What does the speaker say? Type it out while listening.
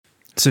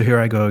So here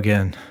I go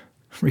again,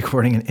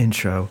 recording an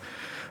intro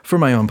for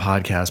my own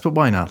podcast, but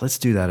why not? Let's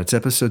do that. It's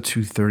episode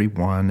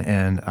 231,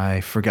 and I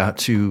forgot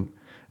to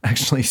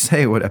actually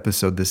say what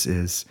episode this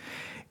is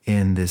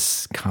in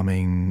this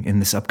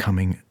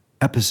upcoming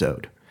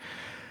episode.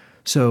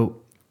 So,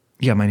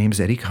 yeah, my name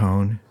is Eddie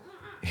Cohn.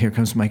 Here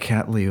comes my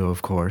cat Leo,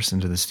 of course,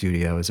 into the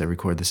studio as I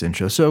record this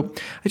intro. So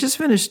I just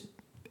finished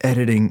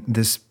editing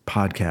this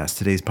podcast,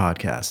 today's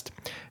podcast,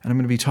 and I'm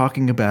going to be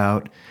talking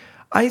about,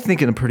 I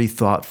think in a pretty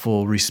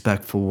thoughtful,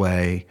 respectful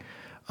way,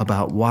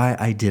 about why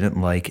I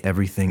didn't like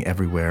Everything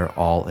Everywhere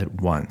All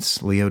at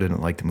Once. Leo didn't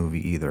like the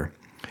movie either.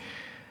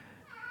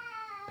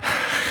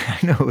 I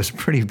know it was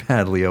pretty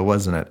bad, Leo,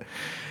 wasn't it?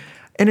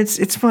 And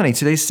it's funny.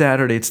 Today's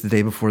Saturday. It's the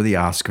day before the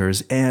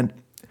Oscars, and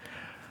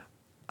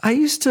I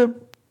used to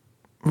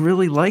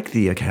really like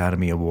the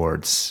Academy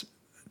Awards.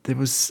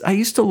 I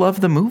used to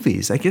love the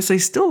movies. I guess I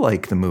still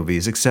like the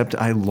movies, except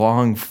I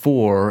long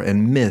for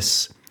and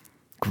miss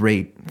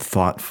great,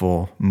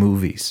 thoughtful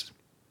movies.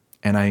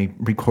 And I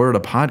recorded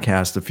a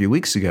podcast a few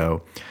weeks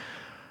ago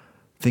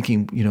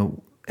thinking,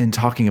 and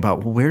talking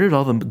about, well, where did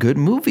all the good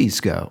movies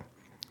go?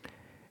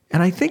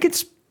 And I think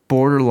it's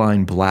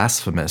borderline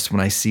blasphemous when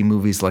I see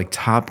movies like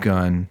Top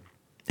Gun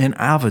and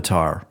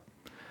Avatar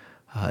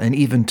and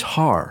even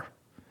Tar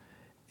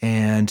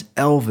and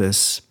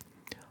Elvis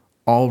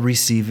all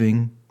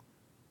receiving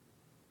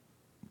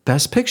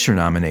Best Picture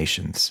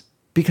nominations.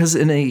 Because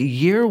in a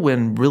year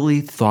when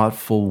really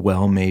thoughtful,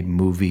 well-made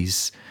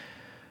movies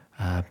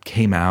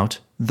came out,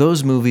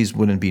 those movies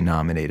wouldn't be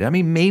nominated. I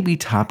mean, maybe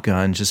Top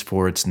Gun just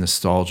for its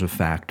nostalgia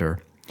factor.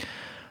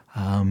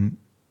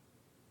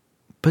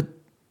 But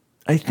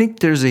I think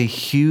there's a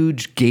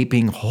huge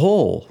gaping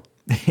hole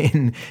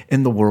in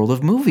the world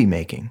of movie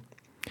making.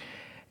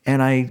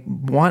 And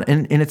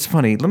and it's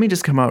funny, let me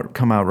just come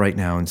out right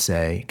now and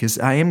say, because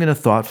I am going to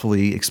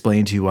thoughtfully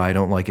explain to you why I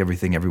don't like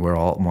Everything Everywhere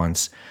All at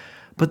Once,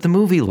 but the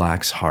movie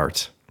lacks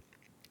heart.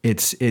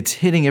 It's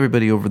hitting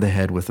everybody over the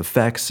head with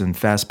effects and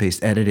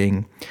fast-paced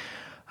editing,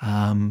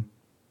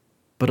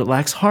 but it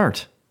lacks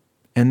heart.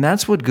 And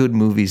that's what good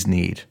movies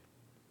need.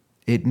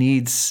 It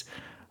needs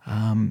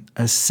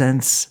a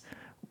sense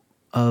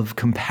of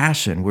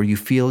compassion where you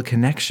feel a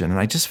connection. And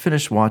I just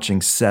finished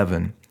watching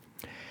Seven,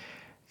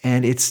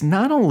 and it's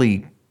not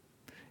only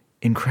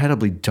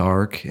incredibly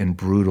dark and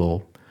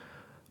brutal,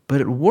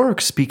 but it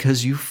works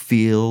because you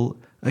feel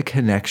a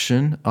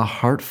connection, a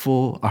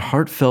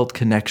heartfelt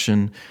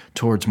connection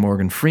towards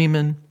Morgan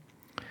Freeman,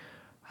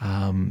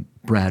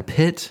 Brad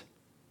Pitt,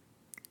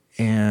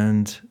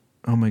 and,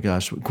 oh my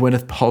gosh,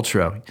 Gwyneth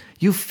Paltrow.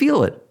 You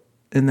feel it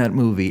in that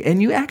movie, and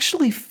you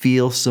actually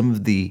feel some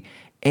of the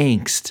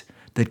angst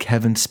that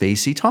Kevin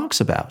Spacey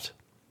talks about.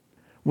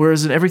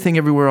 Whereas in Everything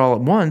Everywhere All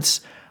at Once,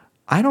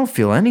 I don't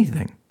feel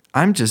anything.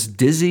 I'm just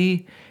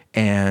dizzy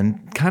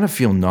and kind of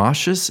feel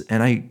nauseous,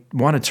 and I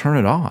want to turn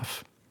it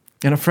off.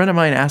 And a friend of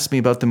mine asked me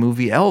about the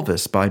movie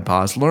Elvis by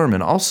Baz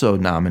Luhrmann, also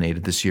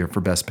nominated this year for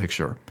Best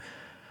Picture.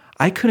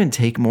 I couldn't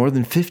take more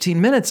than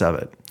 15 minutes of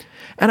it.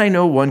 And I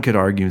know one could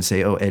argue and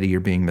say, oh, Eddie, you're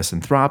being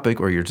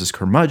misanthropic, or you're just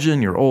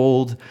curmudgeon, you're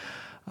old.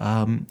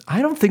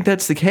 I don't think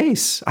that's the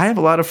case. I have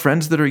a lot of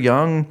friends that are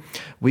young.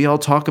 We all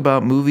talk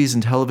about movies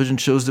and television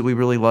shows that we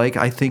really like.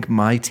 I think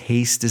my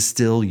taste is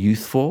still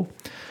youthful.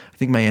 I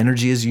think my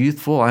energy is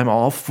youthful. I'm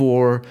all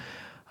for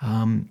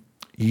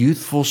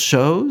youthful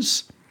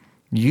shows,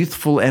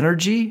 youthful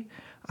energy.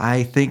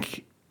 I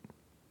think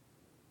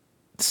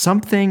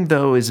something,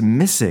 though, is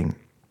missing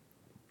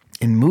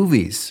in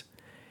movies.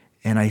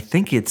 And I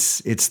think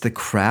it's the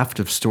craft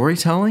of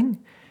storytelling.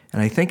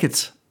 And I think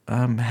it's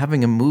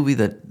having a movie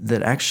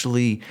that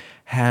actually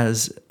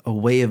has a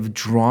way of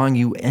drawing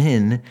you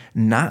in,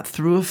 not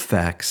through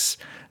effects,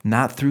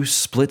 not through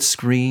split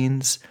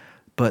screens,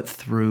 but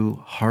through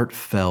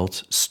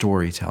heartfelt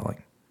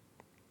storytelling.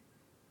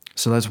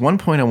 So that's one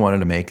point I wanted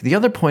to make. The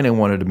other point I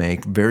wanted to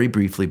make very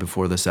briefly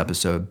before this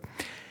episode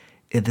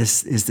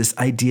is this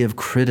idea of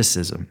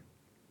criticism.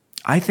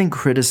 I think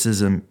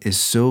criticism is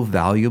so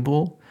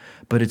valuable,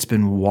 but it's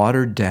been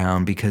watered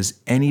down because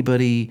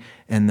anybody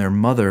and their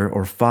mother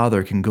or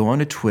father can go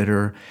onto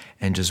Twitter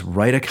and just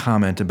write a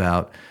comment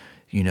about,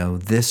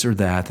 this or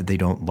that they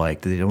don't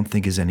like, that they don't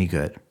think is any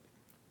good.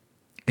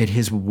 It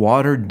has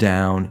watered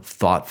down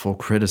thoughtful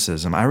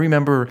criticism. I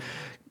remember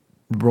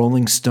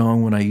Rolling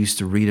Stone when I used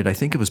to read it. I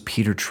think it was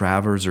Peter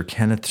Travers or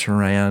Kenneth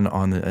Turan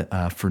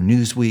for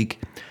Newsweek.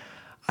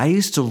 I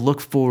used to look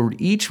forward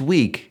each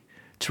week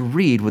to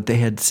read what they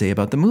had to say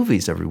about the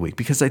movies every week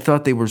because I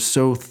thought they were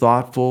so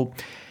thoughtful,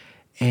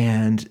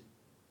 and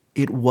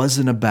it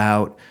wasn't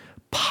about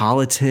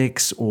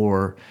politics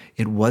or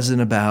it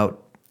wasn't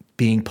about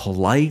being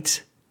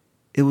polite.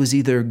 It was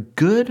either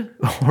good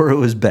or it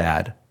was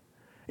bad.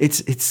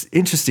 It's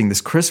interesting.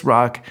 This Chris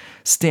Rock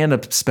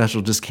stand-up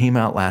special just came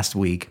out last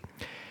week.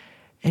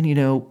 And,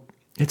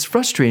 it's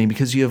frustrating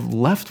because you have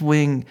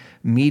left-wing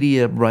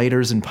media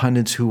writers and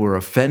pundits who are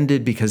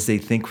offended because they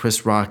think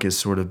Chris Rock is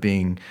sort of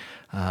being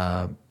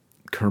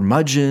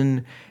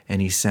curmudgeon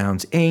and he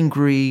sounds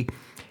angry.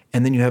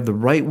 And then you have the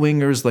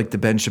right-wingers like the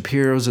Ben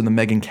Shapiros and the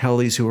Megyn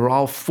Kellys who are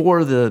all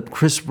for the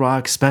Chris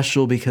Rock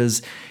special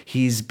because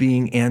he's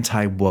being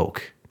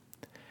anti-woke.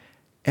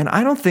 And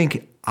I don't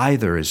think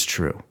either is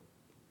true.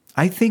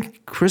 I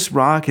think Chris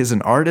Rock is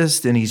an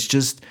artist and he's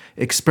just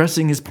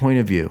expressing his point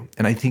of view.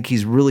 And I think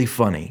he's really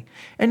funny.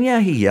 And yeah,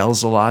 he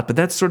yells a lot, but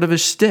that's sort of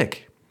his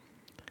shtick.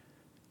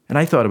 And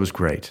I thought it was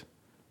great.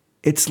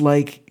 It's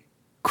like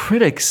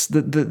critics,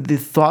 the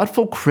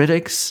thoughtful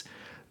critics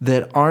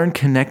that aren't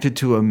connected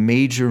to a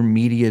major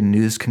media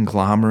news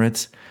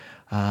conglomerate,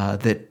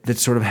 that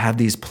sort of have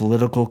these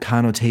political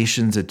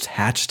connotations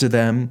attached to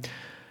them.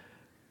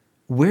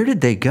 Where did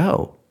they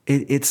go?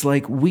 It's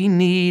like we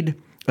need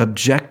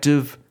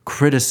objective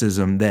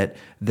criticism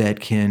that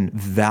can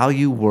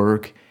value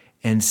work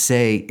and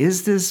say,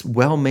 is this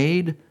well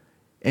made?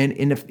 And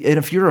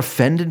if you're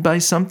offended by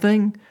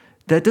something,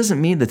 that doesn't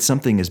mean that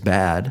something is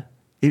bad.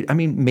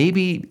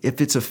 Maybe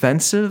if it's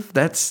offensive,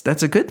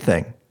 that's a good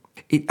thing.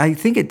 I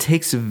think it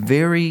takes a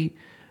very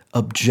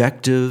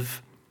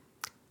objective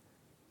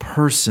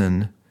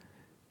person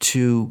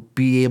to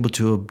be able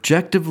to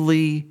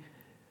objectively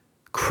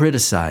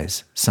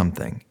criticize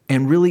something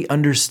and really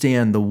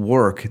understand the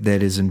work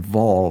that is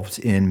involved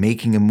in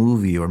making a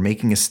movie or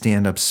making a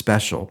stand-up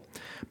special.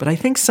 But I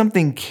think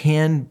something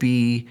can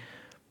be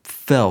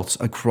felt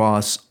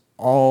across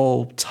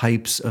all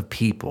types of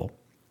people,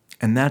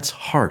 and that's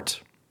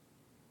heart.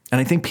 And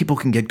I think people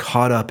can get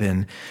caught up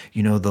in,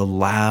 the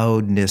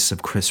loudness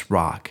of Chris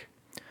Rock.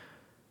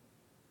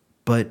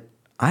 But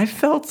I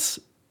felt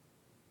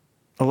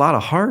a lot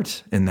of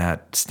heart in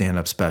that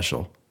stand-up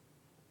special.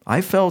 I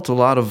felt a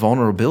lot of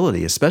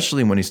vulnerability,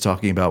 especially when he's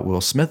talking about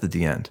Will Smith at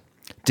the end.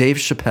 Dave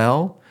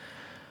Chappelle,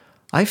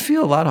 I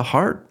feel a lot of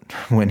heart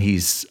when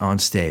he's on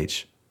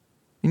stage.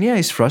 And yeah,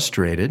 he's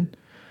frustrated,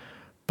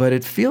 but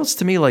it feels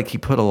to me like he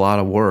put a lot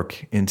of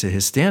work into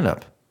his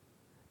stand-up.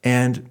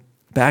 And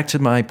back to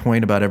my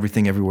point about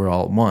Everything Everywhere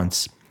All at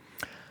Once,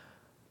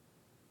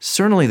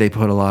 certainly they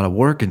put a lot of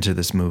work into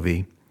this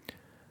movie,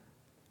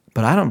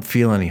 but I don't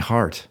feel any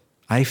heart.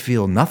 I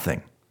feel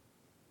nothing.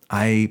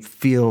 I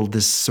feel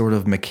this sort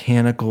of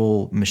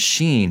mechanical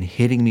machine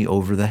hitting me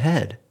over the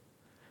head.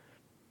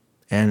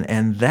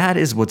 And that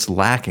is what's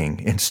lacking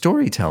in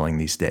storytelling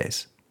these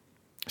days.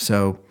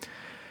 So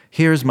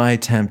here's my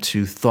attempt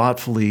to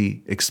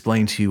thoughtfully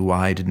explain to you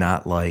why I did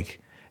not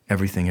like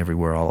Everything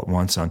Everywhere All at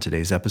Once on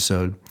today's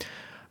episode.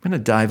 I'm going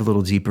to dive a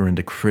little deeper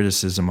into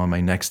criticism on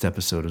my next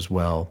episode as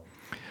well.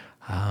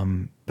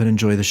 But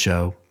enjoy the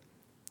show.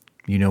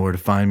 You know where to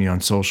find me on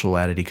social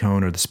at Eddie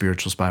Cohn or the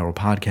Spiritual Spiral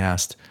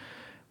Podcast.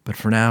 But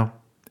for now,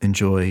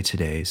 enjoy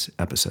today's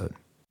episode.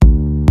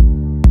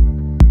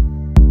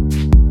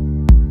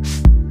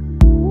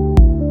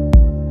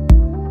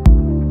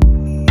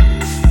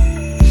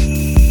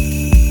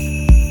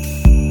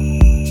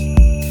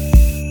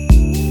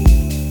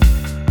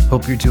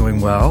 Hope you're doing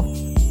well.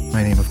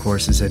 My name, of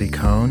course, is Eddie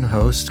Cohn,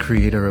 host,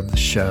 creator of the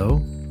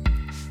show.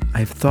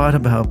 I've thought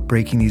about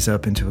breaking these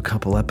up into a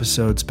couple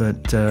episodes,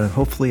 but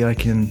hopefully I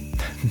can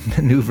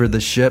maneuver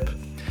the ship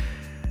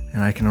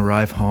and I can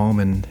arrive home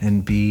and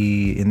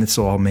this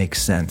will all make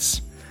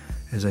sense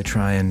as I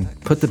try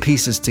and put the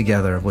pieces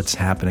together of what's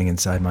happening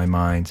inside my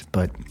mind.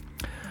 But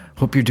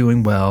hope you're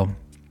doing well.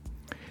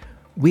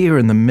 We are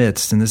in the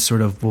midst, and this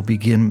sort of will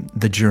begin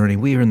the journey,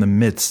 we are in the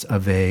midst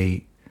of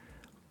a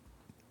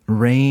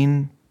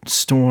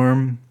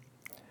rainstorm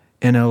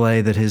in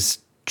LA that has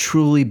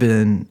truly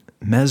been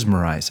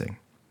mesmerizing.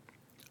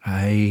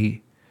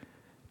 I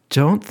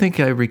don't think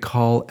I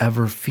recall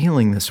ever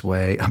feeling this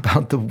way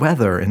about the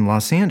weather in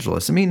Los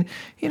Angeles. I mean,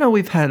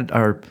 we've had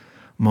our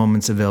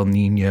moments of El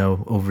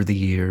Nino over the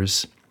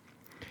years,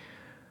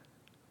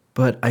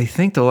 but I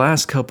think the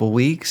last couple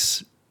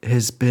weeks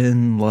has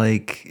been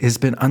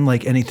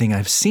unlike anything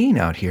I've seen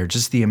out here.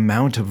 Just the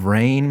amount of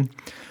rain,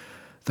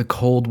 the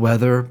cold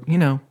weather,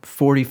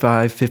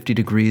 45, 50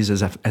 degrees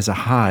as a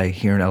high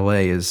here in LA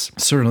is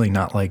certainly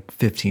not like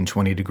 15,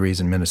 20 degrees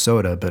in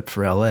Minnesota, but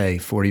for LA,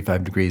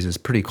 45 degrees is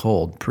pretty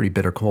cold, pretty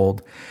bitter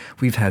cold.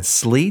 We've had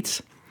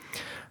sleet.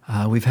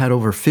 We've had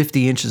over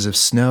 50 inches of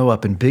snow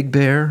up in Big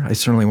Bear. I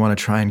certainly want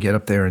to try and get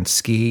up there and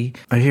ski.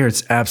 I hear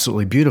it's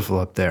absolutely beautiful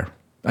up there.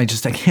 I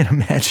can't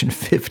imagine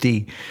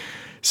 50,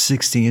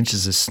 60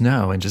 inches of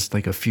snow in just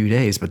like a few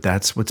days, but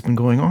that's what's been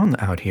going on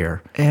out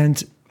here.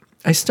 And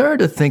I started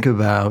to think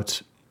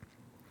about,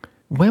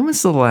 when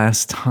was the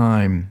last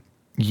time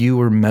you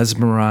were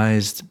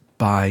mesmerized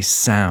by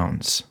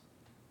sounds?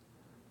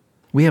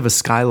 We have a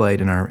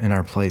skylight in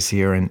our place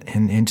here,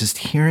 and just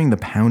hearing the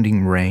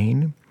pounding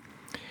rain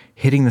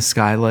hitting the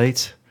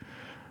skylight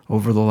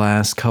over the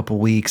last couple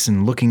weeks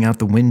and looking out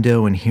the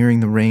window and hearing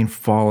the rain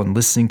fall and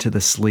listening to the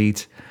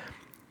sleet,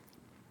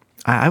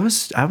 I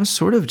was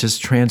sort of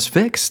just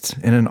transfixed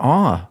and in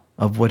awe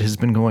of what has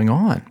been going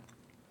on.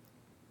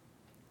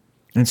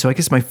 And so I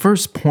guess my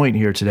first point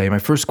here today, my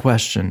first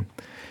question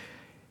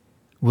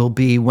will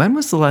be, when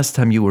was the last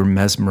time you were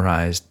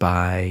mesmerized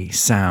by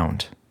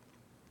sound?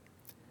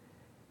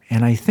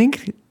 And I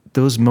think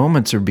those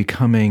moments are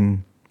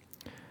becoming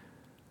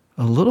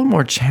a little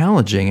more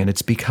challenging, and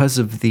it's because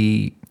of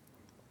the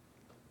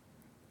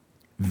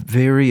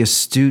very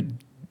astute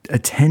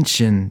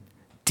attention,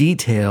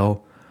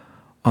 detail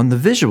on the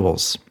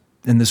visuals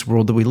in this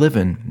world that we live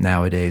in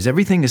nowadays.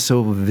 Everything is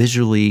so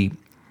visually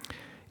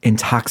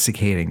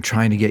intoxicating,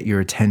 trying to get your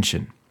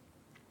attention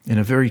in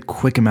a very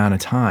quick amount of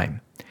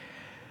time.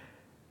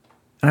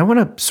 And I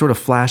want to sort of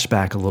flash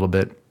back a little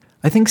bit.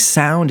 I think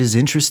sound is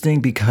interesting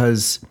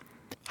because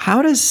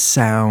how does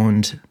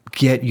sound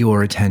get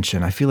your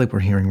attention? I feel like we're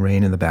hearing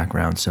rain in the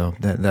background, so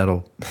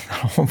that'll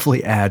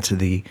hopefully add to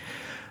the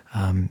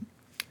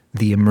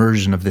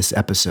immersion of this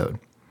episode.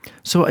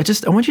 So I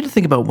want you to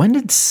think about, when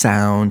did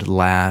sound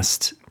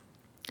last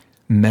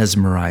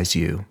mesmerize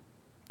you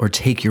or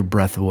take your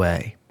breath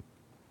away?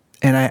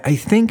 And I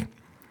think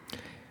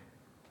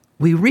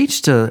we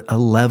reached a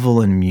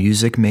level in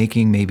music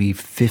making maybe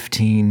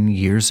 15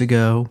 years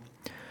ago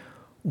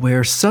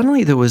where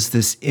suddenly there was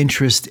this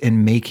interest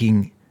in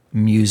making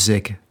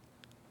music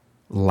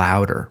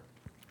louder.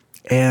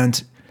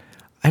 And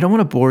I don't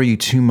want to bore you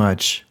too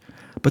much,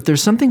 but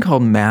there's something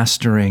called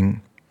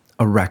mastering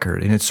a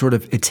record, and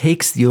it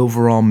takes the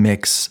overall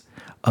mix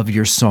of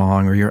your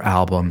song or your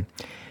album,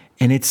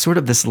 and it's sort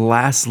of this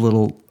last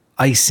little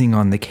icing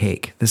on the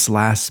cake, this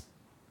last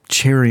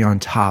cherry on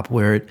top,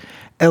 where it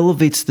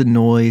elevates the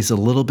noise a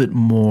little bit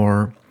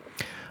more,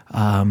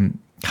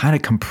 kind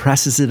of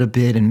compresses it a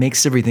bit and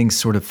makes everything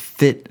sort of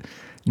fit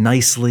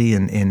nicely,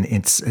 and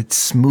it's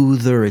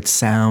smoother, it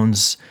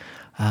sounds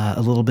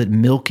a little bit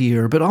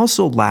milkier, but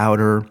also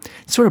louder.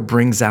 It sort of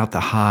brings out the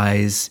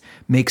highs,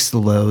 makes the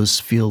lows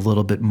feel a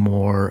little bit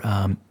more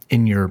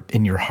in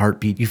your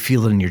heartbeat. You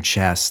feel it in your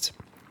chest.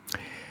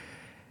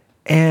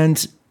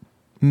 And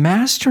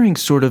mastering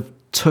sort of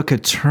took a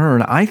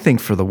turn, I think,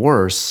 for the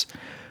worse.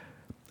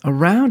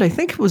 Around, I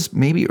think it was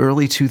maybe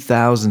early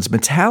 2000s,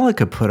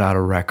 Metallica put out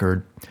a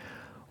record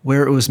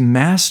where it was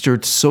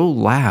mastered so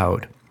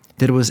loud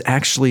that it was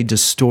actually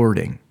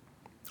distorting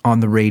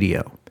on the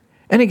radio.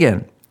 And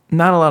again,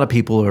 not a lot of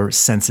people are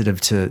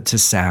sensitive to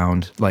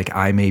sound like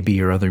I may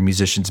be or other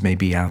musicians may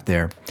be out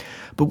there.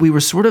 But we were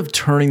sort of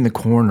turning the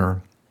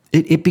corner.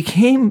 It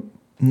became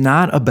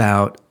not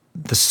about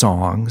the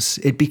songs.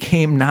 It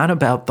became not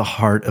about the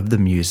heart of the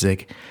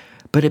music,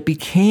 but it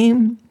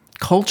became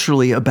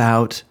culturally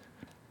about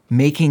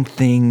making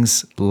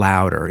things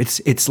louder.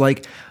 It's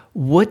like,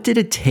 what did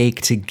it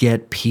take to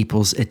get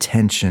people's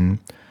attention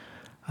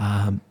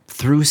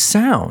through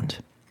sound?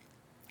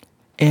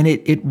 And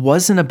it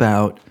wasn't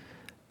about,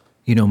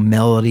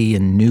 melody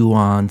and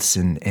nuance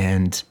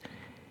and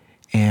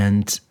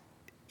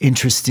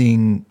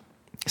interesting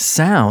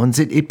sounds.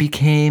 It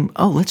became,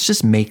 let's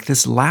just make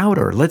this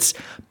louder. Let's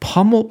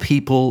pummel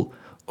people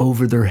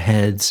over their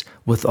heads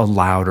with a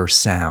louder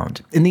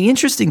sound. And the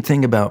interesting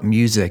thing about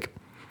music,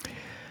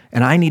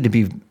 and I need to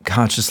be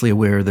consciously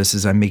aware of this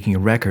as I'm making a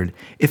record,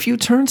 if you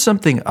turn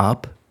something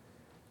up,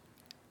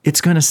 it's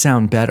going to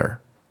sound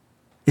better.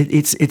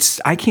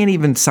 It's I can't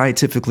even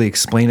scientifically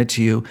explain it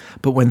to you,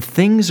 but when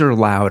things are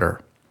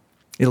louder,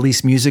 at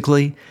least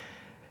musically,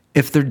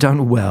 if they're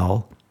done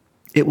well,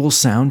 it will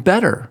sound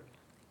better.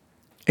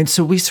 And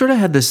so we sort of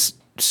had this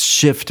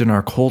shift in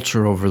our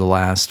culture over the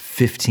last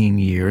 15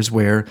 years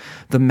where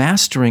the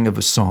mastering of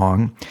a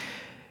song,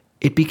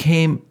 it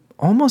became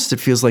almost,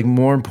 it feels like,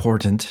 more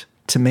important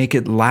to make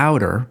it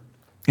louder.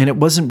 And it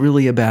wasn't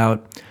really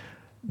about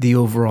the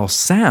overall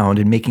sound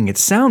and making it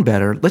sound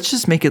better. Let's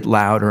just make it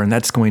louder, and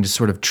that's going to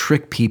sort of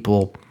trick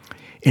people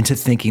into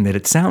thinking that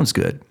it sounds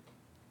good.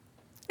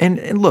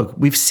 And look,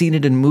 we've seen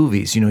it in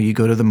movies. You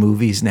go to the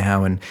movies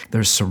now and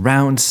there's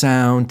surround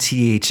sound,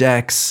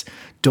 THX,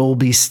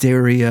 Dolby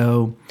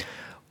Stereo.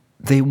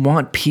 They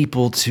want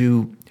people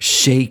to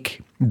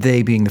shake,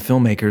 they being the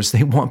filmmakers,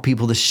 they want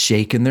people to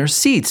shake in their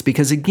seats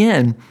because,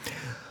 again,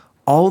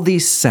 all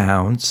these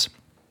sounds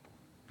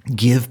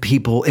give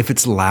people, if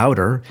it's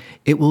louder,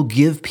 it will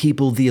give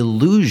people the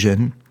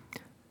illusion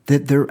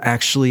that they're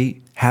actually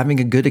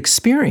having a good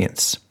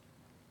experience.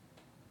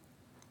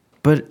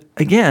 But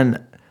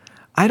again,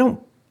 I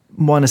don't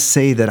want to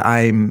say that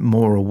I'm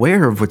more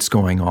aware of what's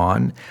going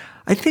on.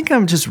 I think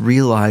I'm just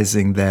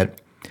realizing that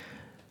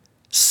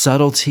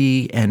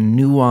subtlety and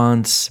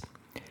nuance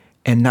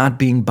and not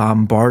being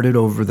bombarded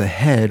over the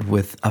head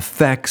with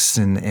effects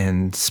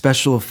and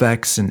special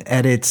effects and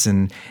edits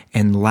and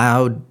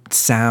loud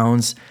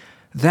sounds,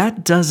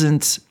 that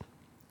doesn't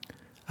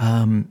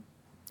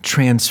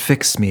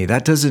transfix me.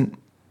 That doesn't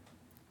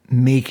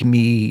make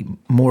me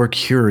more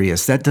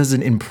curious. That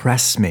doesn't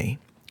impress me.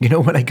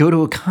 When I go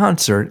to a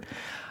concert,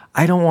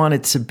 I don't want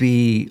it to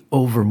be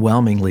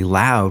overwhelmingly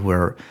loud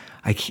where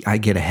I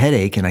get a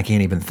headache and I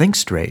can't even think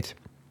straight.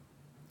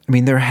 I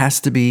mean, there has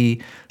to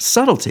be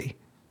subtlety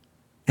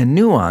and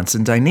nuance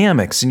and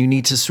dynamics, and you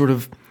need to sort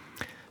of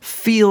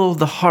feel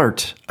the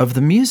heart of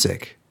the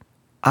music.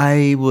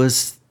 I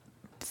was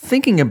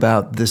thinking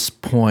about this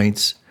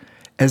point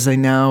as I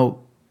now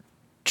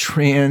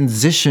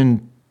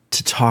transition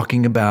to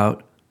talking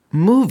about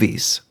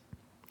movies.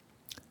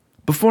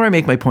 Before I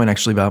make my point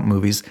actually about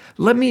movies,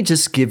 let me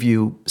just give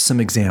you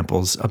some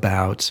examples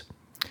about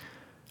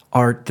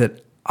art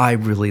that I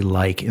really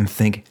like and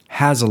think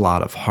has a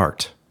lot of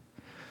heart.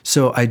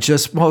 So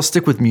I'll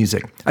stick with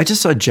music. I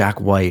just saw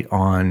Jack White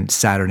on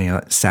Saturday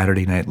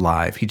Night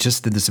Live. He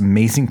just did this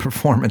amazing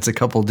performance a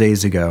couple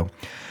days ago.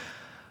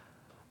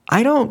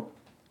 I don't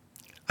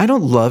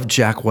love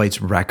Jack White's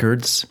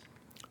records,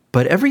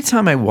 but every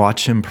time I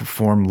watch him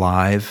perform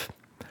live,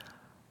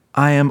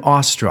 I am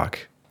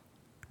awestruck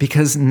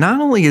because not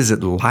only is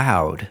it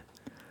loud,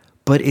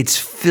 but it's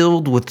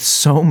filled with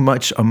so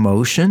much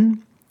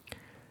emotion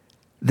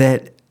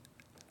that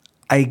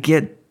I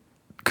get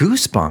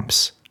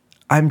goosebumps.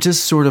 I'm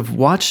just sort of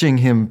watching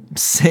him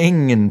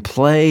sing and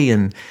play,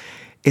 and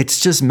it's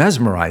just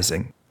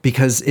mesmerizing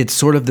because it's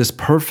sort of this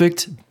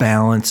perfect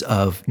balance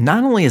of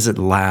not only is it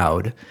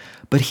loud,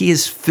 but he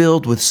is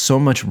filled with so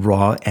much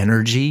raw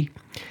energy.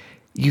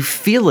 You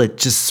feel it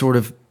just sort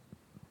of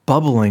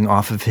bubbling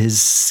off of his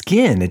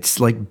skin. It's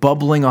like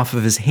bubbling off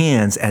of his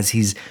hands as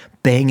he's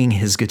banging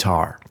his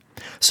guitar.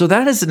 So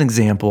that is an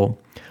example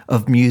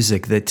of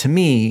music that to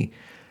me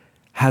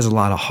has a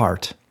lot of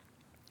heart.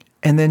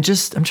 And then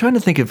I'm trying to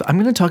think I'm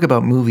going to talk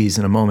about movies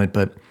in a moment,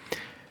 but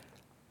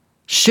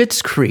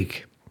Schitt's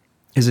Creek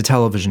is a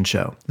television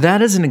show.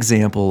 That is an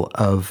example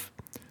of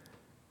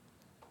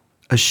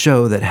a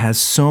show that has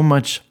so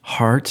much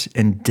heart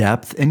and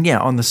depth. And yeah,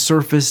 on the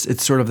surface,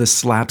 it's sort of this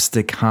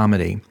slapstick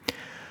comedy.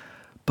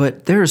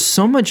 But there is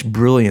so much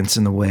brilliance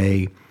in the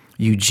way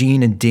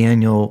Eugene and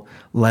Daniel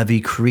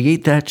Levy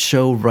create that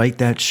show, write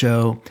that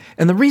show.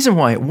 And the reason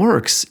why it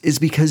works is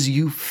because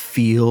you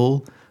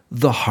feel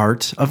the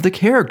heart of the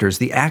characters.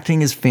 The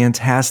acting is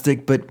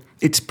fantastic, but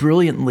it's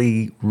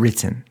brilliantly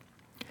written.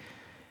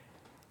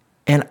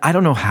 And I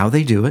don't know how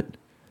they do it.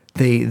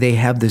 They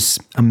have this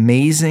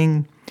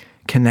amazing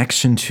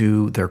connection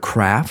to their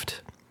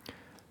craft,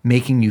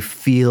 making you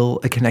feel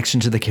a connection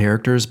to the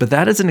characters. But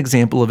that is an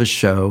example of a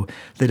show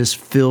that is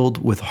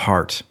filled with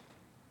heart.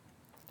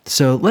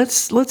 So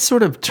let's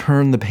sort of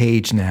turn the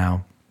page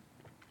now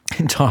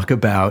and talk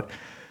about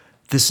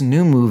this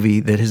new movie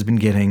that has been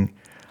getting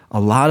a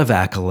lot of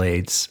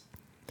accolades.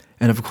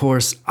 And of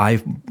course,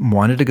 I've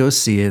wanted to go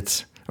see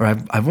it, or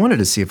I've wanted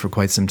to see it for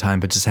quite some time,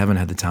 but just haven't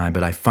had the time.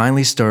 But I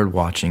finally started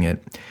watching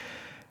it.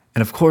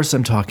 And of course,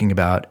 I'm talking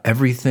about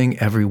Everything,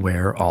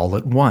 Everywhere, All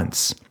at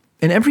Once.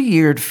 And every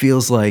year it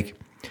feels like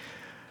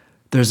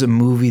there's a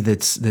movie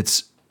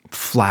that's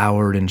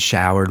flowered and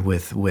showered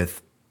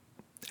with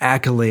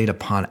accolade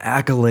upon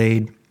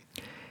accolade.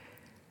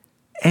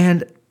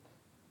 And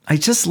I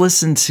just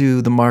listened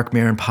to the Mark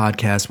Maron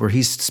podcast where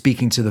he's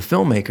speaking to the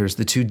filmmakers,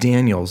 the two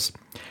Daniels.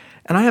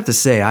 And I have to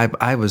say,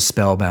 I was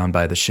spellbound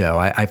by the show.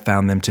 I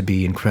found them to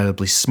be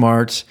incredibly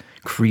smart,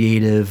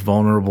 creative,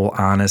 vulnerable,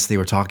 honest. They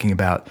were talking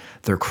about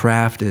their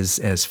craft as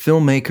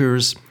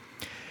filmmakers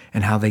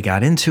and how they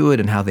got into it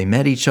and how they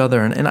met each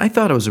other. And I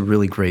thought it was a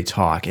really great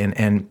talk.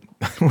 And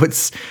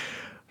what's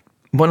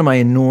one of my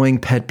annoying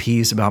pet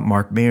peeves about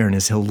Mark Maron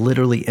is he'll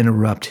literally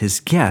interrupt his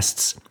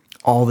guests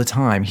all the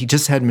time. He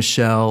just had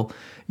Michelle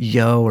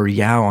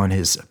Yao on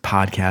his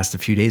podcast a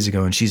few days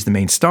ago, and she's the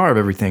main star of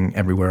Everything,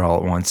 Everywhere, All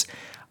at Once.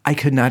 I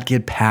could not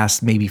get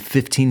past maybe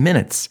 15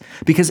 minutes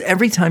because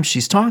every time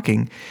she's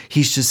talking,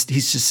 he's just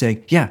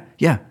saying, yeah,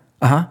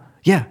 uh-huh,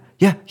 yeah.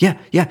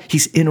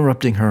 He's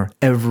interrupting her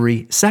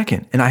every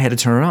second, and I had to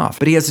turn it off.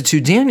 But he has the two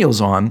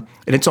Daniels on,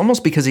 and it's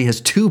almost because he has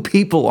two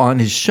people on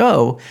his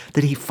show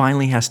that he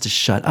finally has to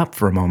shut up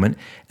for a moment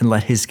and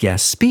let his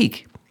guests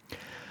speak.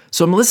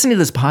 So I'm listening to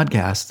this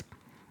podcast,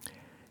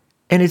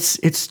 and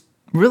it's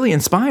really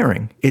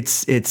inspiring.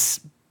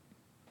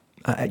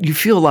 You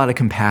feel a lot of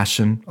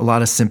compassion, a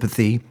lot of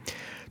sympathy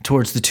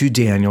towards the two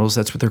Daniels.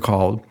 That's what they're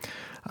called.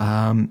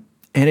 And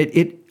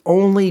it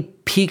only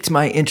piqued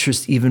my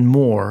interest even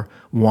more,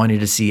 wanting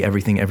to see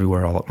Everything,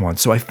 Everywhere, All at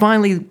Once. So I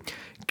finally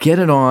get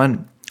it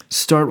on,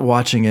 start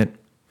watching it.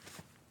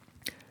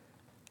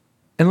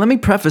 And let me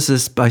preface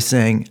this by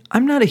saying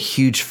I'm not a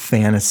huge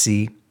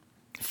fantasy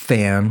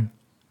fan,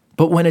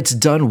 but when it's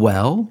done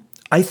well,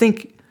 I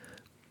think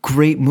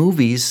great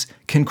movies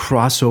can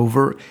cross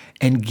over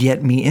and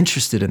get me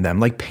interested in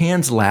them. Like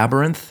Pan's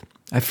Labyrinth,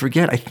 I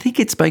think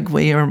it's by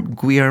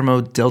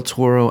Guillermo del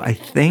Toro, I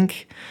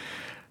think.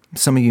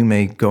 Some of you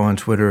may go on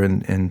Twitter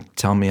and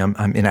tell me I'm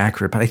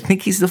inaccurate, but I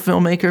think he's the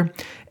filmmaker.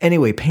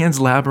 Anyway, Pan's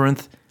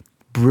Labyrinth,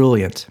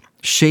 brilliant.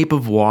 Shape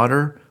of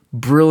Water,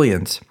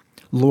 brilliant.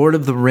 Lord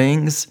of the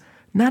Rings,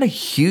 not a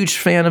huge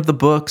fan of the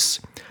books,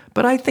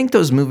 but I think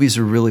those movies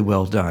are really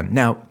well done.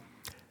 Now,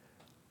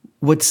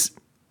 what's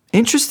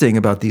interesting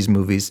about these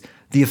movies,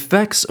 the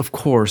effects, of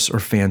course, are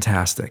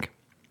fantastic.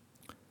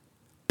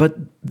 But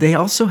they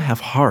also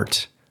have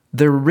heart.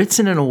 They're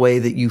written in a way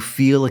that you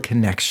feel a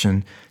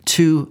connection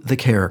to the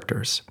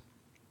characters.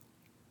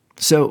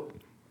 So,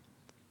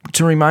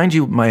 to remind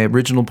you my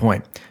original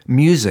point,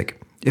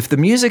 music. If the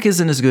music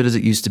isn't as good as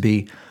it used to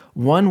be,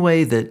 one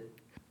way that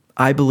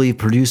I believe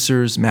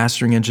producers,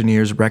 mastering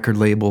engineers, record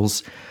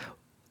labels,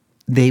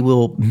 they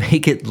will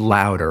make it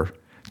louder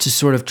to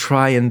sort of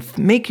try and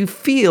make you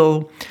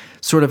feel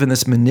sort of in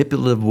this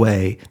manipulative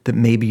way that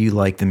maybe you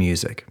like the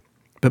music.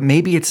 But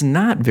maybe it's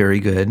not very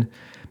good.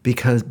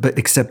 but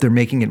except they're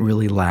making it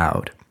really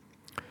loud.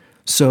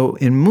 So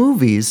in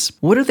movies,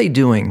 what are they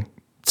doing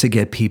to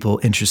get people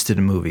interested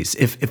in movies?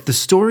 If the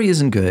story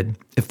isn't good,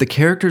 if the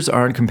characters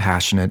aren't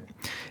compassionate,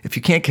 if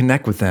you can't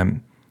connect with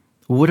them,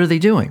 what are they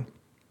doing?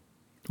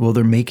 Well,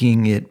 they're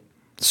making it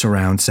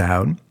surround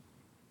sound.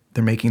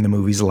 They're making the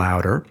movies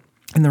louder.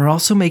 And they're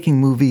also making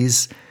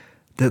movies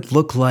that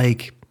look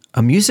like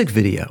a music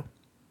video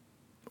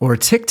or a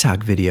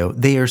TikTok video.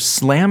 They are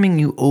slamming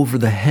you over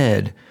the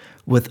head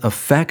with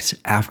effect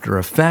after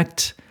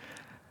effect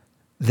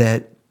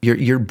that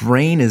your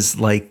brain is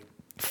like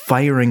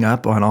firing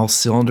up on all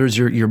cylinders.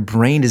 Your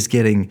brain is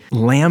getting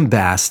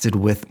lambasted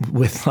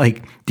with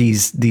like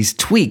these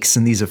tweaks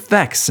and these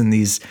effects and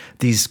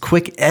these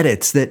quick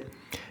edits that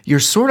you're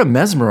sort of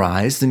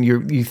mesmerized and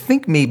you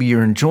think maybe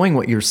you're enjoying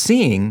what you're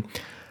seeing.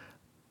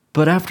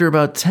 But after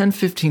about 10,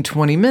 15,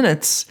 20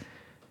 minutes,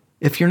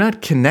 if you're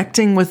not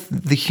connecting with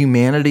the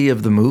humanity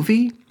of the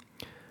movie,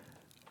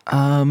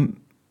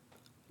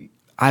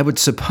 I would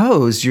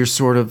suppose you're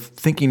sort of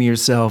thinking to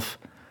yourself,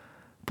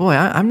 boy,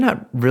 I'm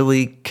not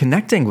really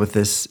connecting with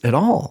this at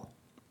all.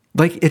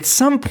 Like at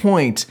some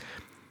point,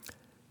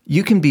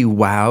 you can be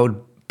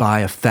wowed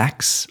by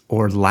effects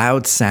or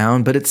loud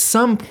sound, but at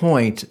some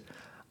point,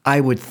 I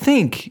would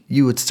think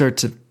you would start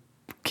to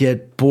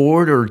get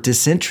bored or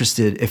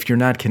disinterested if you're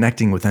not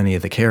connecting with any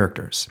of the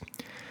characters.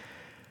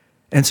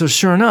 And so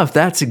sure enough,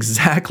 that's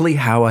exactly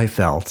how I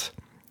felt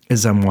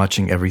as I'm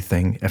watching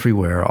Everything,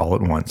 Everywhere, All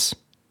at Once.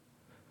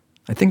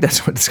 I think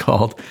that's what it's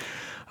called.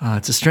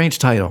 It's a strange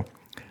title.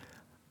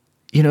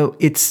 You know,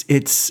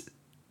 it's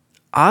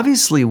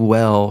obviously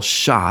well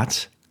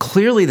shot.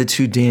 Clearly the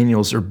two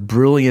Daniels are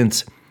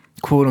brilliant,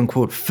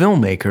 quote-unquote,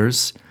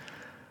 filmmakers,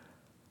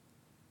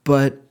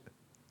 but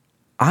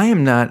I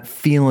am not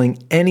feeling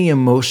any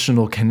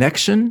emotional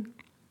connection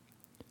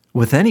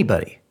with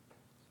anybody.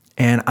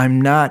 And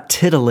I'm not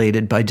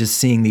titillated by just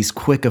seeing these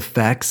quick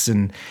effects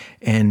and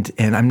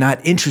I'm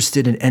not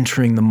interested in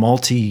entering the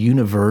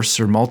multi-universe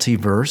or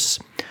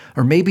multiverse.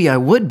 Or maybe I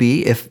would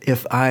be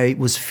if I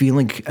was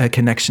feeling a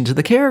connection to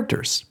the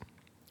characters.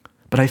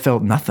 But I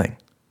felt nothing.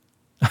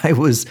 I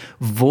was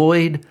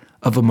void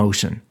of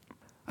emotion.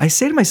 I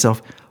say to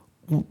myself,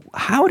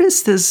 how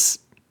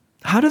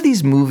do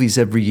these movies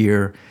every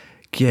year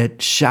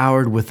get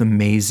showered with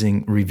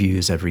amazing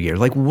reviews every year?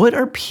 Like, what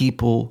are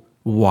people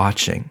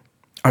watching?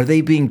 Are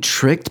they being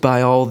tricked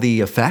by all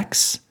the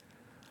effects?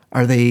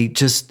 Are they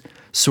just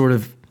sort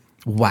of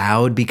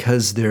wowed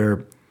because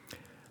their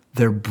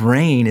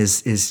brain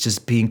is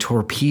just being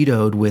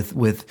torpedoed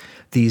with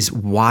these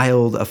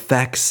wild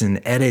effects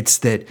and edits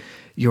that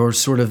you're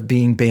sort of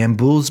being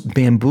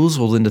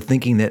bamboozled into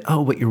thinking that,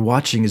 oh, what you're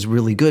watching is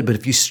really good. But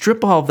if you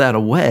strip all of that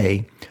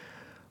away,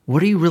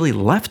 what are you really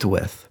left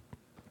with?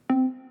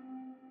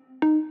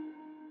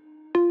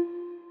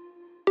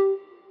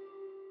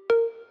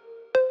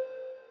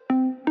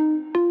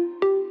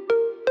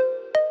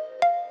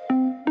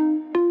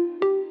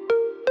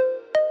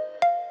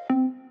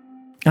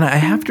 And I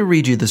have to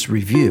read you this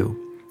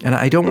review, and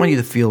I don't want you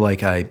to feel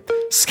like I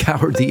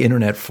scoured the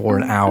internet for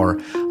an hour.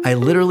 I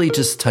literally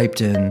just typed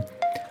in,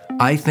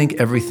 I think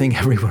Everything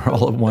Everywhere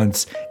All at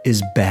Once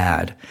is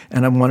bad.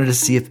 And I wanted to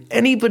see if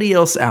anybody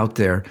else out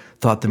there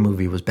thought the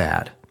movie was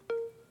bad.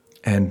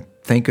 And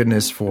thank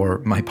goodness for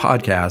my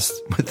podcast,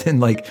 within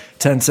like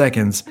 10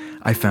 seconds,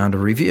 I found a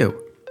review.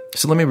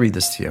 So let me read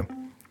this to you.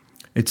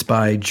 It's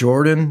by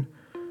Jordan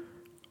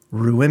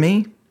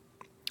Ruimi.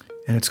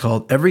 And it's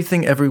called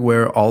Everything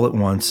Everywhere All at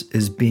Once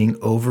is Being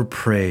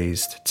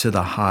Overpraised to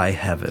the High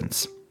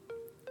Heavens.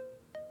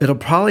 It'll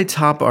probably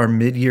top our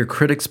mid-year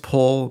critics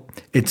poll.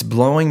 It's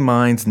blowing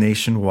minds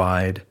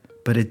nationwide,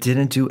 but it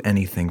didn't do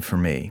anything for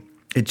me.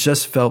 It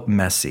just felt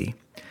messy.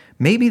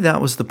 Maybe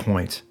that was the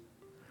point.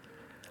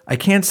 I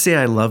can't say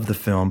I love the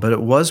film, but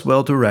it was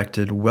well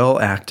directed, well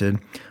acted,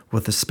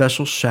 with a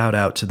special shout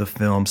out to the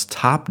film's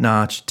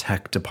top-notch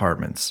tech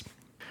departments.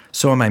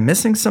 So am I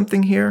missing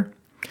something here?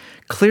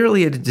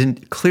 Clearly it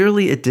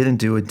didn't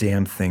do a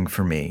damn thing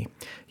for me.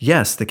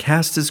 Yes, the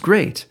cast is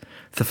great.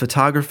 The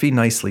photography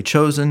nicely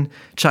chosen,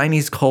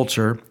 Chinese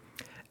culture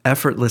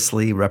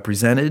effortlessly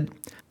represented,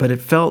 but it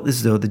felt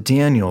as though the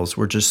Daniels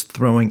were just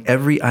throwing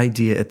every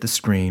idea at the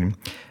screen,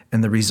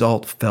 and the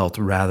result felt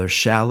rather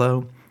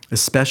shallow,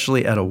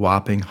 especially at a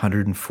whopping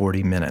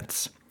 140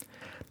 minutes.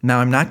 Now,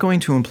 I'm not going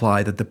to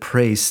imply that the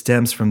praise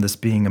stems from this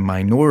being a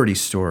minority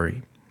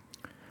story,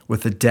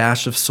 with a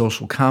dash of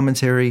social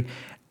commentary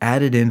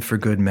added in for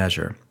good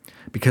measure,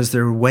 because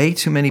there are way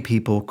too many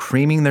people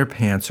creaming their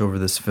pants over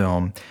this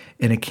film,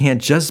 and it can't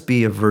just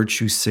be a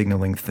virtue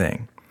signaling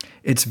thing.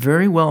 It's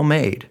very well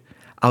made,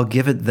 I'll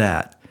give it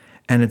that,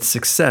 and its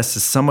success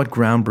is somewhat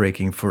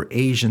groundbreaking for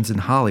Asians in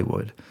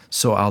Hollywood,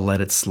 so I'll let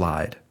it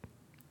slide.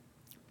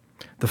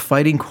 The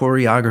fighting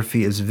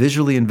choreography is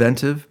visually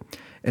inventive,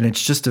 and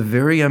it's just a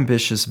very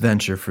ambitious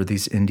venture for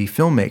these indie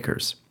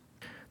filmmakers.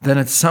 Then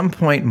at some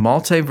point,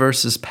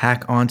 multiverses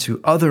pack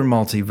onto other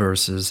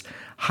multiverses,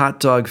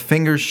 hot dog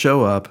fingers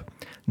show up,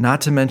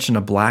 not to mention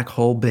a black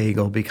hole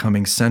bagel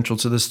becoming central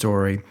to the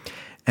story,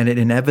 and it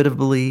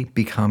inevitably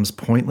becomes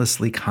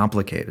pointlessly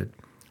complicated.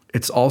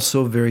 It's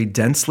also very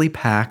densely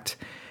packed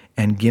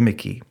and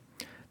gimmicky.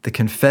 The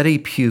confetti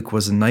puke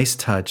was a nice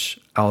touch,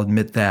 I'll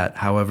admit that.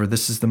 However,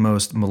 this is the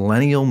most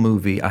millennial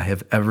movie I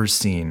have ever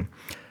seen,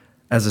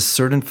 as a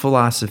certain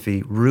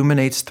philosophy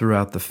ruminates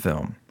throughout the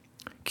film.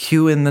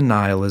 Cue in the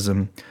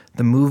nihilism.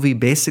 The movie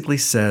basically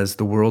says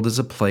the world is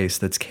a place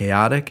that's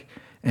chaotic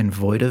and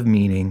void of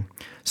meaning,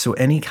 so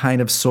any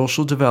kind of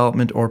social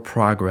development or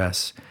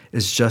progress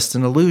is just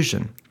an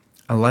illusion,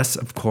 unless,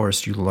 of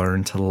course, you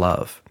learn to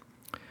love.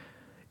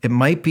 It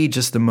might be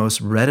just the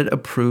most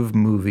Reddit-approved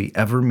movie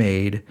ever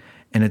made,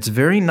 and its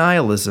very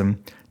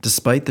nihilism,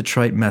 despite the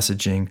trite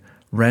messaging,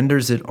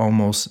 renders it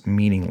almost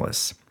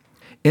meaningless.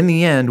 In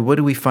the end, what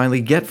do we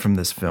finally get from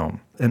this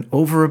film? An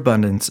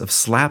overabundance of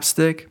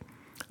slapstick,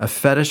 a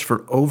fetish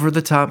for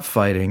over-the-top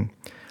fighting,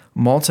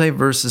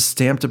 multiverses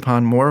stamped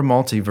upon more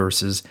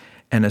multiverses,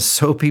 and a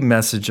soapy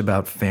message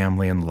about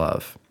family and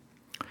love.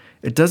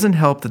 It doesn't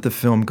help that the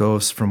film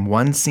goes from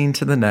one scene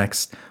to the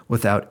next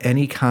without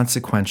any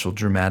consequential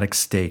dramatic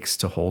stakes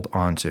to hold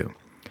onto.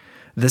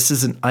 This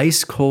is an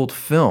ice-cold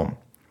film,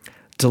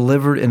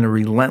 delivered in a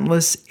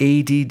relentless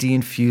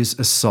ADD-infused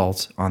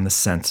assault on the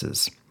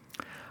senses.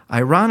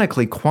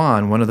 Ironically,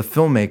 Kwan, one of the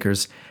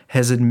filmmakers,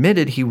 has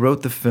admitted he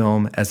wrote the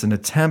film as an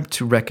attempt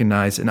to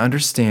recognize and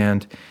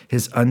understand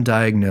his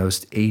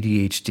undiagnosed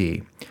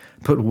ADHD.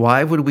 But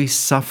why would we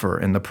suffer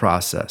in the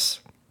process?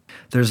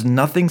 There's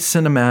nothing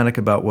cinematic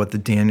about what the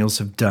Daniels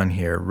have done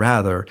here.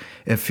 Rather,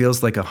 it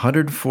feels like a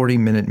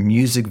 140-minute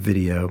music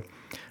video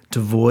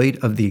devoid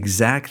of the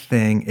exact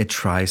thing it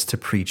tries to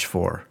preach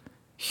for: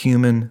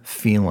 human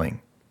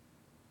feeling.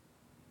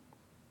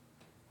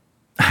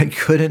 I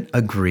couldn't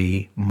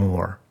agree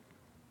more.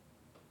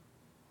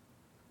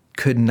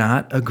 Could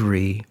not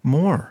agree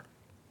more.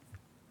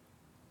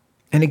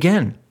 And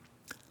again,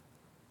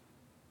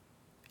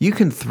 you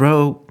can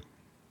throw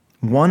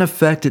one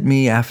effect at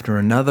me after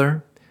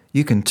another.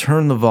 You can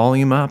turn the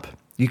volume up.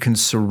 You can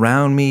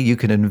surround me. You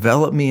can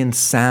envelop me in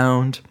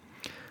sound,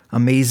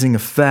 amazing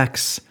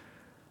effects.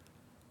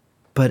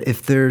 But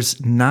if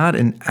there's not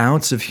an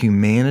ounce of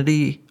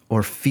humanity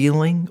or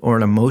feeling or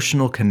an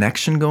emotional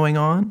connection going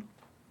on,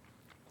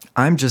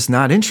 I'm just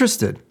not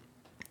interested.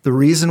 The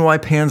reason why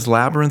Pan's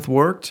Labyrinth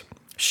worked,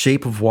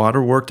 Shape of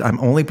Water worked, I'm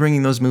only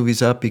bringing those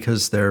movies up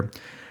because they're,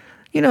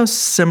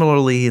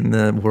 similarly in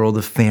the world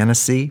of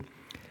fantasy.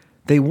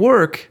 They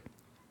work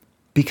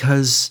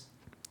because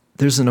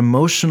there's an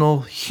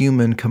emotional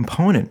human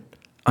component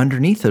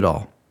underneath it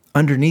all,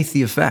 underneath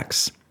the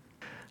effects.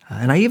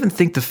 And I even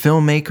think the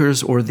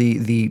filmmakers or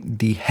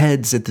the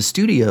heads at the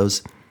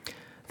studios,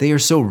 they are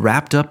so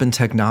wrapped up in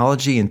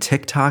technology and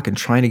TikTok and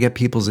trying to get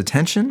people's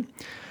attention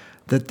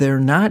that they're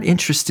not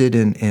interested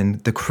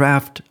in the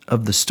craft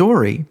of the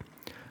story,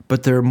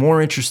 but they're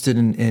more interested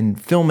in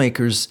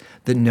filmmakers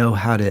that know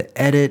how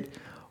to edit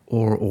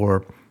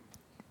or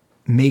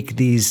make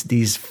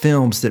these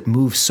films that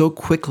move so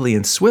quickly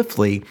and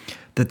swiftly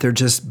that they're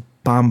just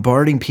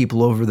bombarding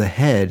people over the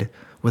head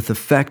with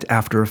effect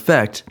after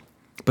effect,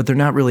 but they're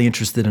not really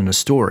interested in a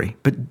story.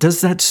 But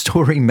does that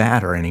story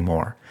matter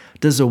anymore?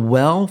 Does a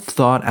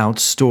well-thought-out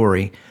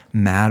story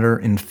matter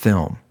in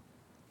film?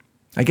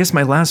 I guess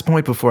my last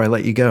point before I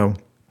let you go,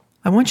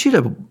 I want you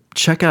to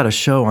check out a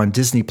show on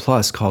Disney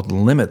Plus called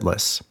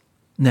Limitless.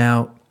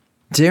 Now,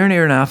 Darren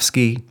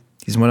Aronofsky,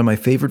 he's one of my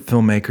favorite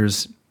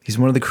filmmakers. He's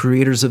one of the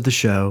creators of the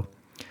show.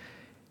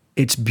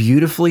 It's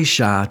beautifully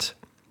shot.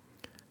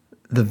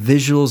 The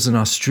visuals in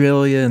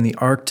Australia and the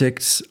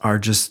Arctics are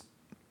just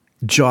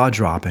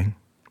jaw-dropping.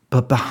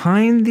 But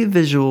behind the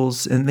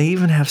visuals, and they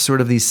even have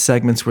sort of these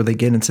segments where they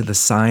get into the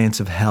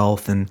science of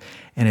health, and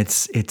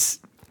it's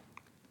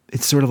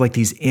sort of like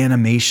these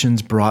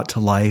animations brought to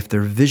life.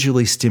 They're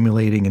visually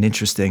stimulating and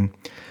interesting.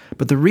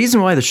 But the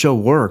reason why the show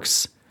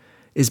works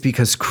is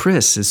because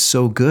Chris is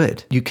so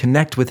good. You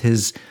connect with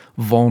his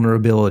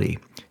vulnerability,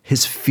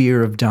 his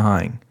fear of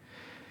dying,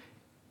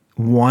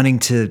 wanting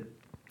to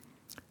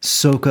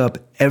soak up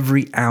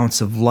every ounce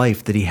of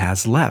life that he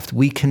has left.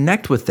 We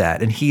connect with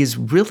that, and he is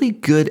really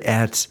good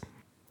at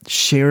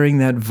sharing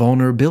that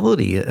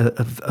vulnerability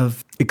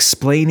of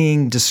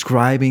explaining,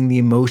 describing the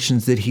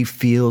emotions that he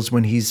feels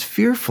when he's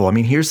fearful. I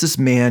mean, here's this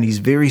man, he's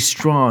very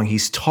strong,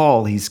 he's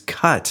tall, he's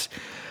cut,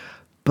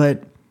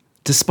 but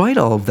despite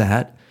all of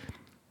that,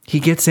 he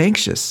gets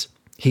anxious,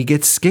 he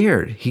gets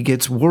scared, he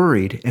gets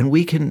worried, and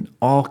we can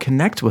all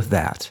connect with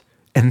that.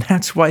 And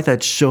that's why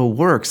that show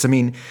works. I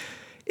mean,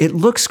 it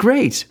looks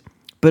great,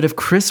 but if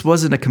Chris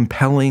wasn't a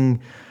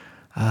compelling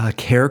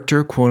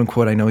character, quote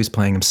unquote, I know he's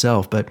playing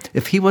himself, but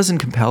if he wasn't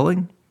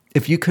compelling,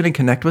 if you couldn't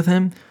connect with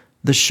him,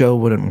 the show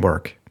wouldn't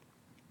work.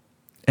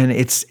 And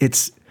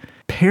it's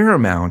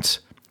paramount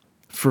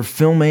for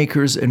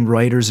filmmakers and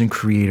writers and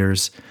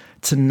creators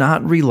to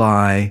not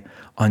rely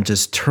on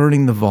just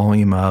turning the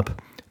volume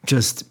up,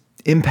 just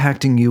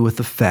impacting you with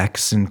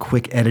effects and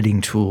quick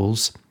editing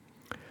tools.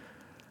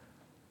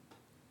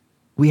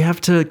 We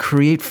have to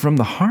create from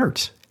the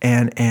heart.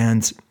 And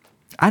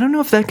I don't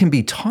know if that can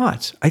be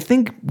taught. I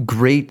think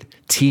great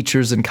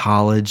teachers in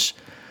college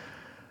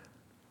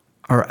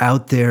are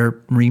out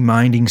there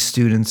reminding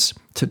students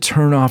to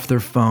turn off their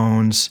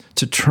phones,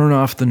 to turn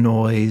off the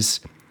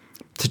noise,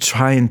 to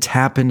try and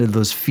tap into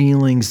those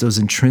feelings, those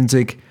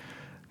intrinsic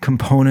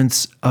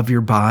components of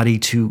your body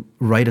to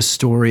write a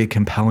story, a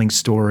compelling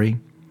story.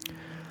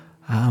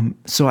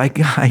 So I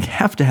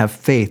have to have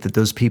faith that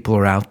those people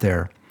are out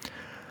there.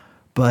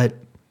 But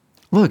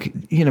look,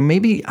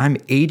 maybe I'm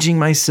aging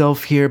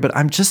myself here, but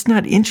I'm just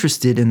not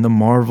interested in the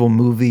Marvel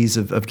movies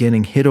of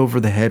getting hit over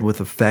the head with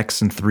effects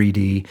and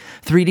 3D.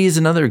 3D is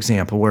another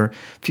example where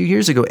a few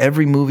years ago,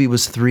 every movie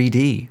was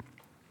 3D.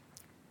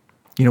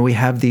 We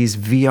have these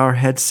VR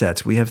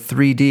headsets, we have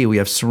 3D, we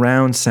have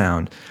surround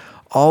sound.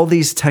 All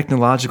these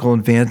technological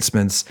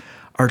advancements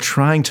are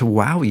trying to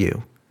wow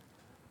you,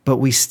 but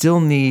we still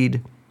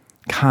need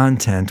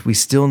content, we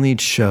still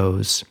need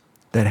shows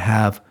that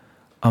have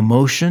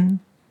emotion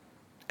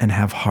and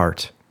have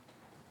heart.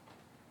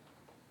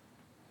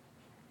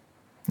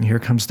 And here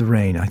comes the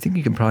rain. I think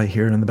you can probably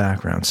hear it in the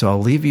background. So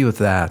I'll leave you with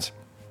that.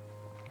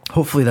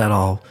 Hopefully that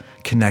all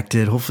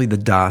connected. Hopefully the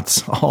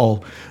dots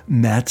all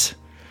met.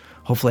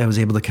 Hopefully I was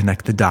able to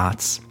connect the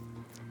dots.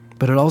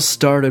 But it all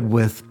started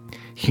with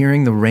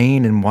hearing the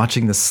rain and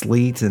watching the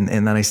sleet. And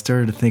then I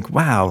started to think,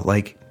 wow,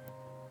 like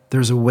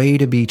there's a way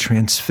to be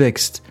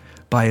transfixed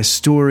by a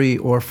story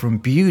or from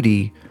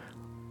beauty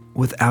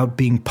without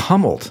being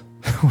pummeled,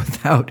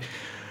 without...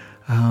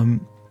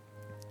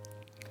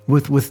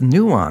 with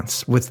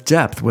nuance, with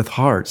depth, with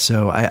heart.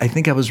 So I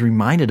think I was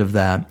reminded of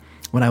that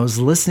when I was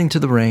listening to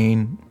the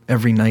rain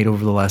every night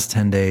over the last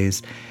 10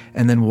 days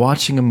and then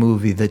watching a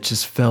movie that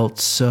just felt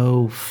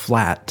so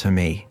flat to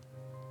me.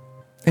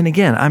 And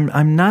again,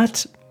 I'm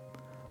not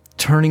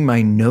turning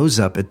my nose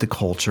up at the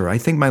culture. I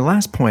think my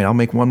last point, I'll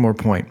make one more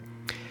point.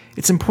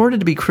 It's important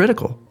to be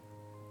critical.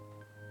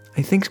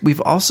 I think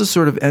we've also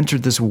sort of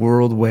entered this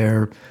world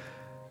where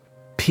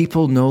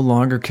people no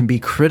longer can be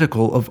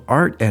critical of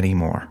art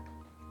anymore.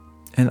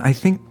 And I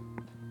think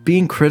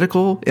being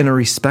critical in a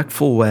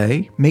respectful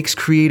way makes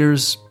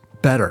creators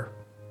better.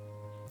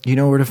 You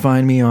know where to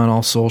find me on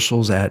all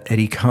socials at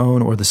Eddie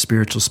Cohn or the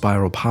Spiritual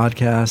Spiral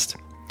Podcast.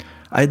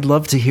 I'd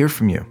love to hear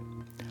from you.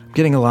 I'm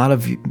getting a lot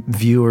of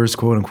viewers,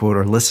 quote unquote,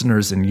 or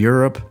listeners in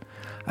Europe.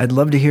 I'd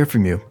love to hear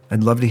from you.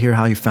 I'd love to hear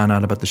how you found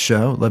out about the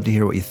show. I'd love to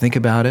hear what you think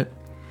about it.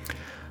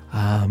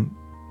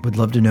 Would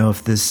love to know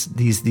if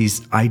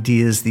these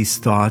ideas, these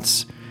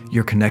thoughts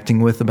you're connecting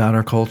with about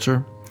our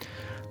culture.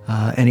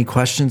 Any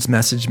questions,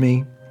 message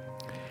me,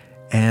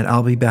 and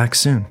I'll be back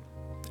soon.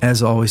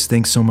 As always,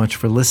 thanks so much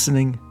for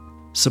listening,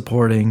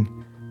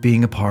 supporting,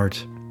 being a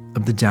part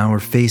of the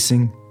Downward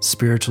Facing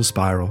Spiritual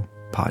Spiral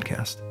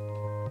podcast.